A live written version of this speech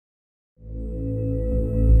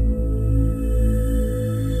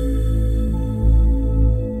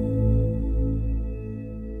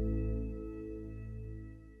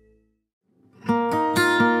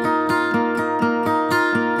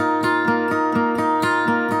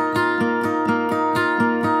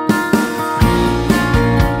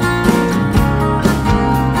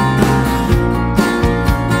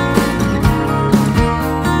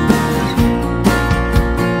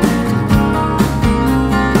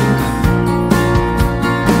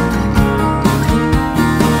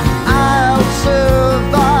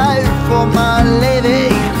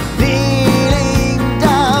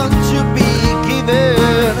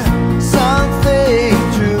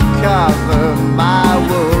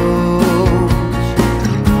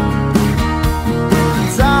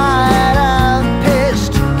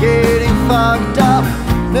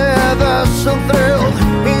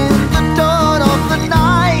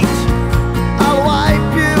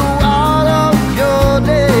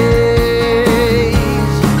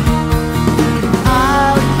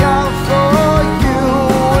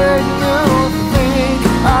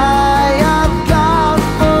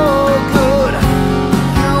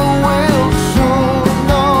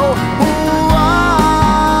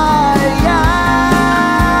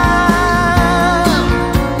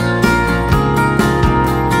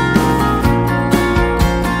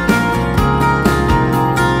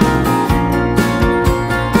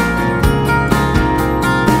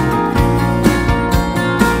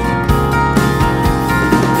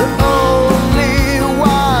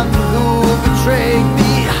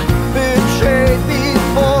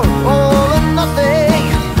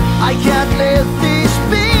let this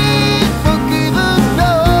be forgiven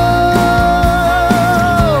note.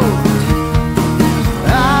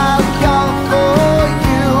 I've gone for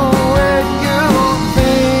you when you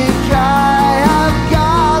think I have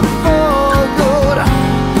gone for good.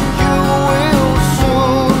 You will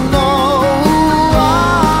soon know who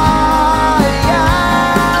I am.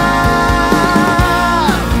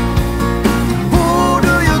 Who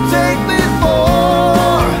do you take me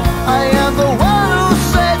for? I am the one who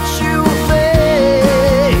sets you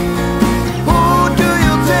free. Who do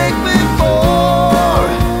you take me for?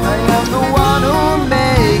 I am the one who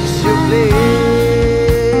makes you bleed.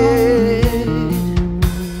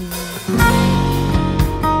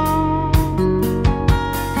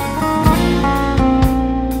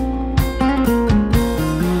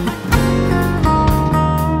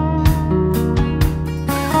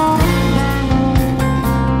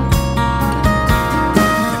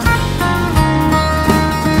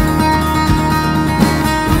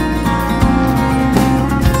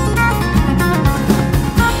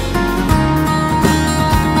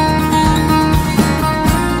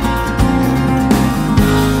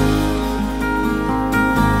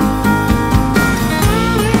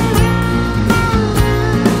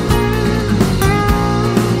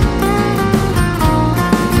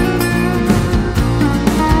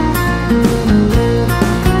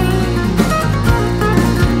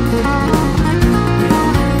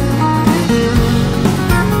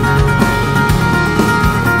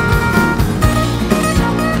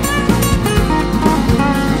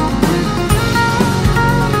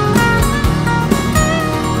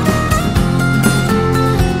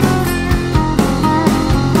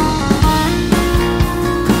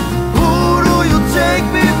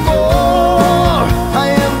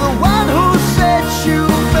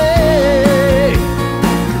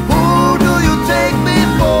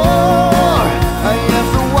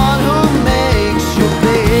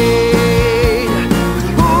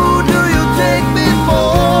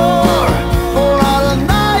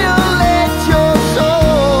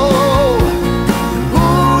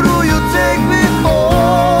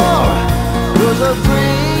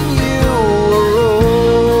 Bring you alone.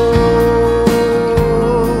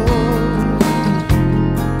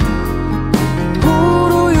 Who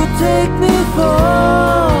do you take me for?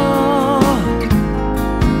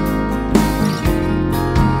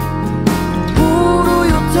 Who do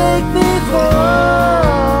you take me for?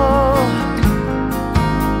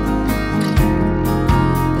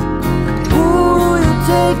 Who do you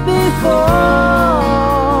take me for?